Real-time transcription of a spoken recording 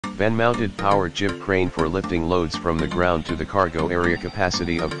Van-mounted power jib crane for lifting loads from the ground to the cargo area.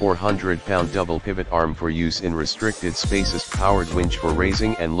 Capacity of 400-pound double pivot arm for use in restricted spaces. Powered winch for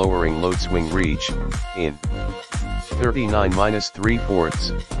raising and lowering load. Swing reach, in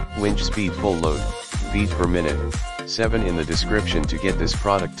 39-3/4, winch speed. Full load, feet per minute. 7 in the description to get this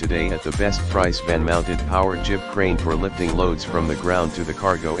product today at the best price. Van-mounted power jib crane for lifting loads from the ground to the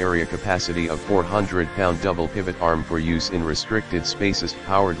cargo area. Capacity of 400-pound double pivot arm for use in restricted spaces.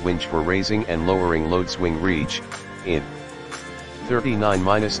 Powered winch for raising and lowering load. Swing reach, in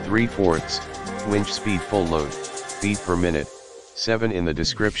 39-3/4, winch speed. Full load, feet per minute. 7 in the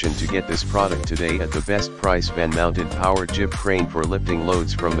description to get this product today at the best price. Van-mounted power jib crane for lifting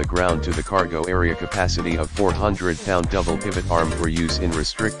loads from the ground to the cargo area. Capacity of 400-pound double pivot arm for use in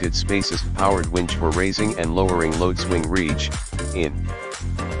restricted spaces. Powered winch for raising and lowering load. Swing reach, in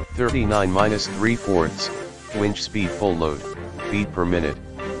 39-3/4, winch speed. Full load, feet per minute.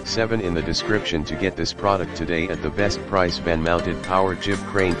 7 in the description to get this product today at the best price. Van-mounted power jib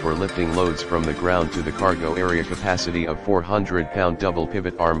crane for lifting loads from the ground to the cargo area. Capacity of 400-pound double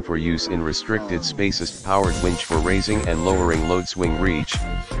pivot arm for use in restricted spaces. Powered winch for raising and lowering load. Swing reach,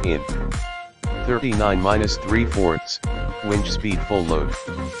 in 39-3/4, winch speed. Full load,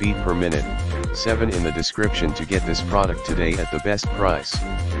 feet per minute. 7 in the description to get this product today at the best price.